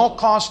be no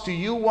cost to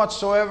you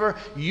whatsoever.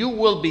 You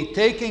will be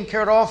taken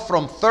care of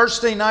from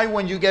Thursday night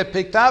when you get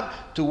picked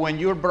up to when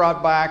you're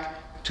brought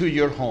back to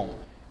your home.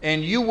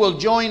 And you will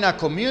join a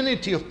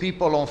community of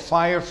people on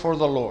fire for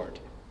the Lord.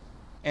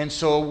 And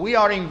so we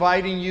are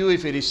inviting you,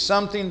 if it is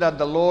something that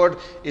the Lord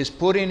is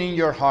putting in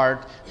your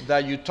heart,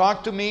 that you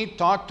talk to me,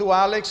 talk to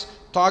Alex,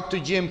 talk to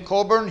Jim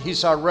Coburn.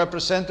 He's our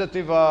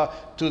representative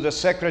to the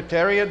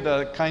Secretariat,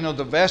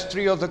 the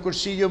vestry of the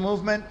Cursillo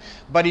movement.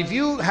 But if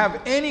you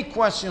have any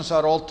questions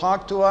at all,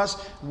 talk to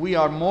us. We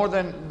are more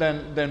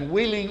than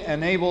willing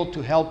and able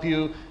to help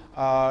you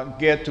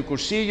get to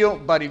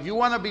Cursillo. But if you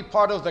want to be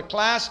part of the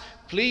class,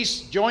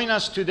 please join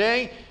us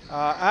today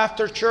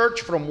after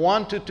church from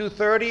 1 to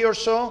 2:30 or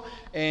so.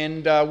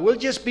 And we'll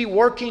just be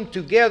working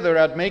together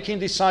at making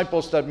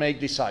disciples that make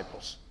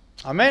disciples.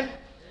 Amen? Amen.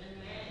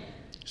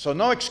 So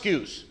no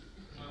excuse.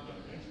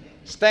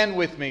 Stand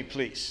with me,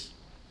 please.